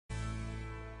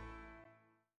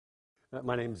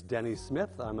My name's Denny Smith.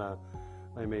 I'm a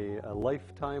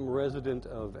lifetime resident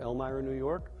of Elmira, New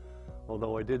York,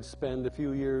 although I did spend a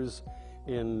few years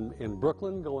in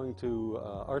Brooklyn going to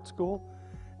art school.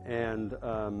 And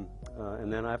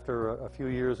then after a few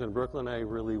years in Brooklyn, I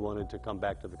really wanted to come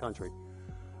back to the country.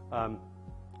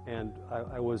 And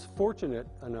I was fortunate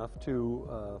enough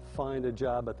to find a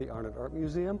job at the Arnott Art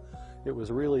Museum. It was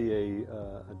really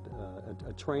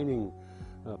a training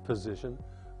position.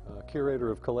 Curator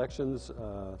of collections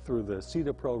through the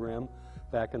CETA program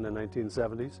back in the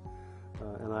 1970s.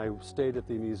 And I stayed at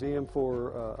the museum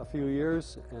for a few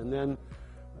years, and then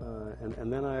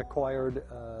I acquired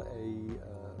a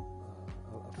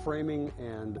framing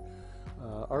and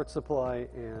art supply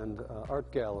and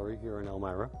art gallery here in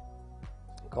Elmira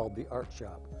called the Art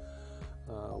Shop,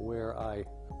 where I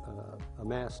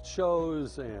amassed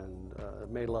shows and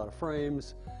made a lot of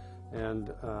frames.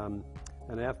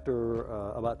 And after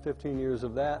about 15 years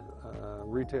of that,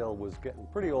 retail was getting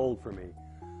pretty old for me.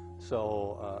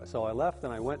 So I left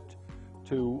and I went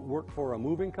to work for a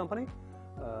moving company,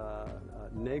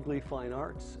 Nagley Fine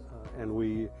Arts, and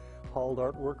we hauled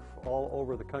artwork all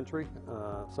over the country,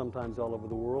 sometimes all over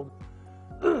the world.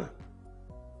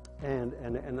 and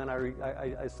then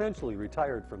I essentially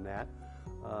retired from that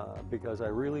because I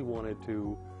really wanted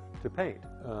to paint.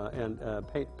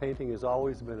 Painting has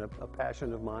always been a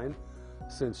passion of mine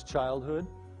since childhood.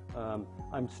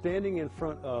 I'm standing in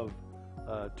front of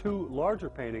two larger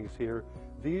paintings here.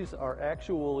 These are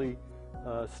actually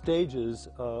stages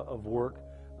of work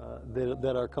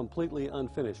that are completely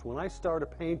unfinished. When I start a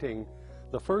painting,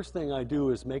 the first thing I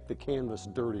do is make the canvas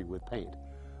dirty with paint.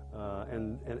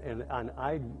 And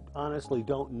I honestly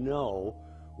don't know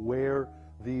where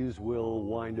these will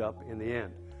wind up in the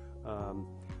end.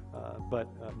 But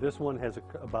this one has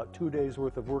about 2 days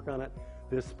worth of work on it.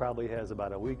 This probably has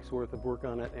about a week's worth of work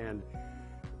on it, and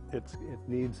it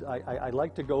needs. I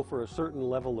like to go for a certain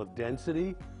level of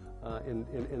density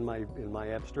in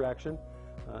my abstraction,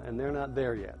 and they're not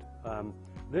there yet.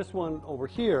 This one over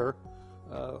here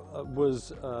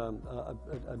was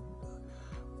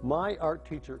my art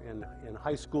teacher in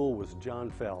high school was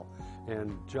John Fell,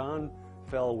 and John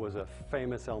Fell was a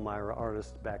famous Elmira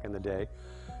artist back in the day,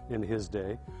 in his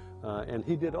day. And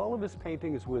he did all of his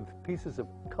paintings with pieces of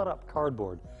cut-up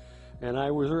cardboard. And I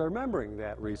was remembering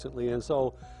that recently, and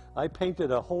so I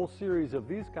painted a whole series of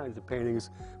these kinds of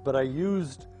paintings, but I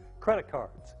used credit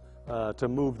cards to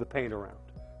move the paint around.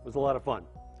 It was a lot of fun.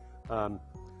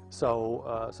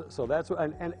 So that's what,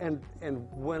 and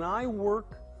when I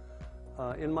work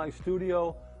in my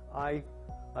studio, I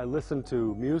listen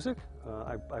to music.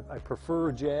 I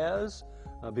prefer jazz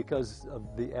because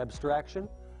of the abstraction.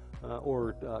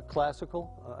 Or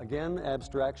classical, again,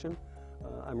 abstraction.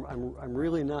 I'm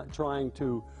really not trying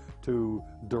to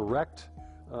direct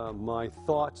my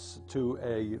thoughts to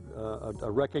a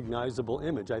recognizable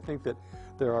image. I think that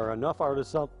there are enough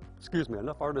artists out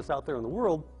there in the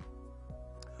world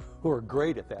who are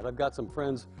great at that. I've got some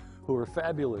friends who are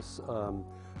fabulous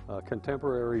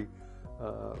contemporary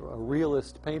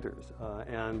realist painters,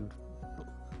 and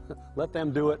let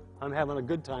them do it. I'm having a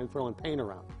good time throwing paint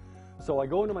around. So I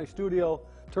go into my studio,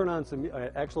 turn on some,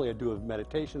 actually I do a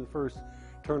meditation first,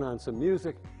 turn on some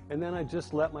music, and then I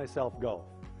just let myself go.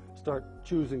 Start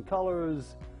choosing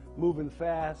colors, moving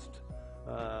fast,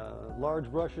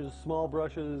 large brushes, small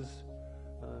brushes,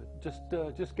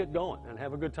 just get going and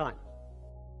have a good time.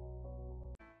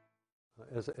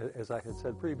 As I had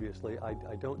said previously,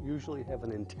 I don't usually have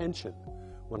an intention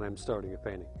when I'm starting a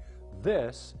painting.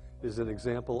 This is an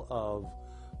example of,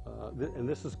 and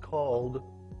this is called,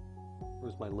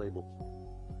 where's my label?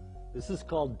 This is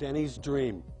called Denny's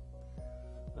Dream,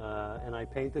 and I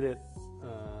painted it,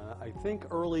 I think,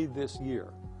 early this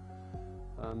year.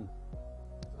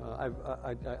 I've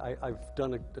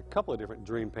done a couple of different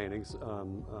dream paintings.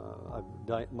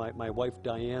 My wife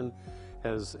Diane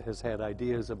has had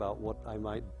ideas about what I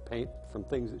might paint from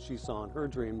things that she saw in her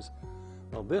dreams.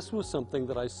 Well, this was something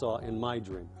that I saw in my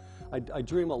dream. I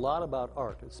dream a lot about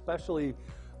art, especially,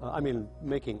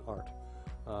 making art.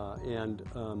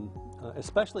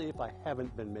 Especially if I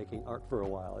haven't been making art for a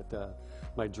while.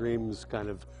 My dreams kind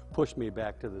of push me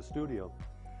back to the studio.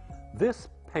 This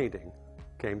painting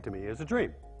came to me as a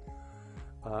dream,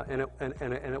 and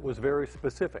it was very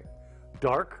specific.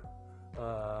 Dark,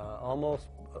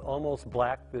 almost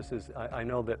black. This is, I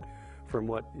know that from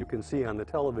what you can see on the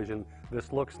television,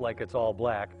 this looks like it's all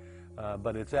black,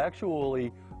 but it's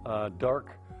actually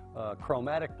dark,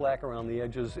 chromatic black around the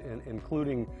edges,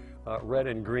 including red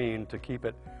and green to keep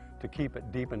it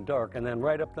deep and dark. And then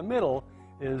right up the middle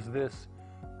is this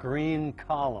green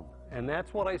column. And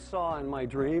that's what I saw in my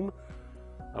dream.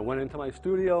 I went into my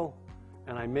studio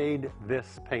and I made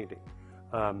this painting.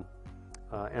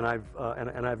 And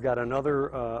I've got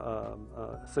another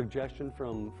suggestion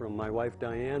from my wife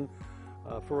Diane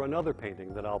for another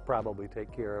painting that I'll probably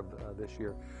take care of this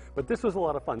year. But this was a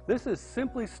lot of fun. This is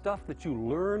simply stuff that you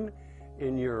learn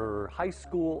in your high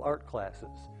school art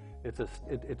classes. It's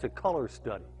a color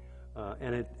study,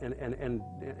 and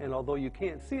although you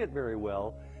can't see it very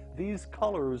well, these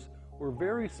colors were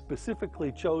very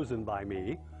specifically chosen by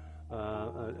me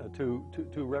to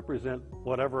represent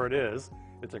whatever it is.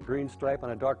 It's a green stripe on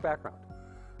a dark background,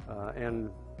 and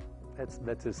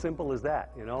that's as simple as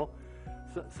that, you know.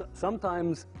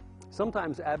 Sometimes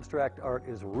abstract art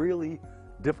is really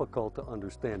difficult to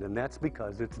understand, and that's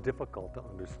because it's difficult to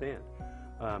understand.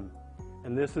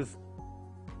 And this is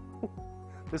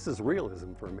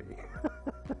realism for me.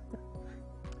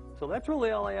 So that's really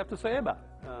all I have to say about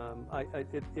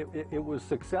it. It was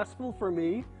successful for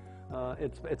me.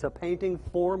 It's a painting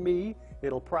for me.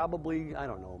 It'll probably, I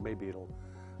don't know, maybe it'll,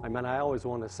 I mean, I always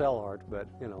want to sell art, but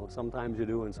you know, sometimes you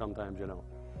do and sometimes you don't.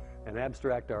 And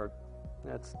abstract art,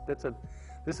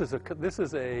 this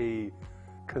is a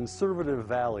conservative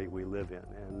valley we live in,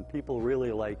 and people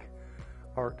really like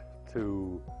art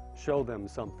to show them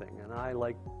something, and I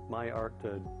like my art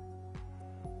to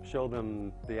show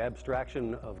them the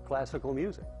abstraction of classical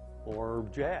music or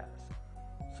jazz.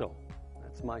 So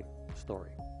that's my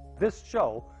story. This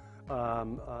show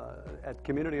at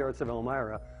Community Arts of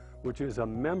Elmira, which is a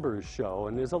members show,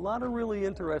 and there's a lot of really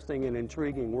interesting and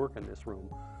intriguing work in this room,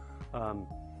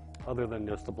 other than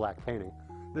just a black painting.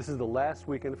 This is the last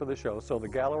weekend for the show, so the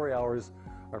gallery hours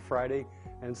are Friday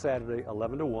and Saturday,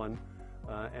 11 to 1,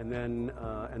 and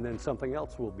then something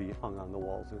else will be hung on the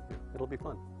walls. It'll be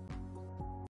fun.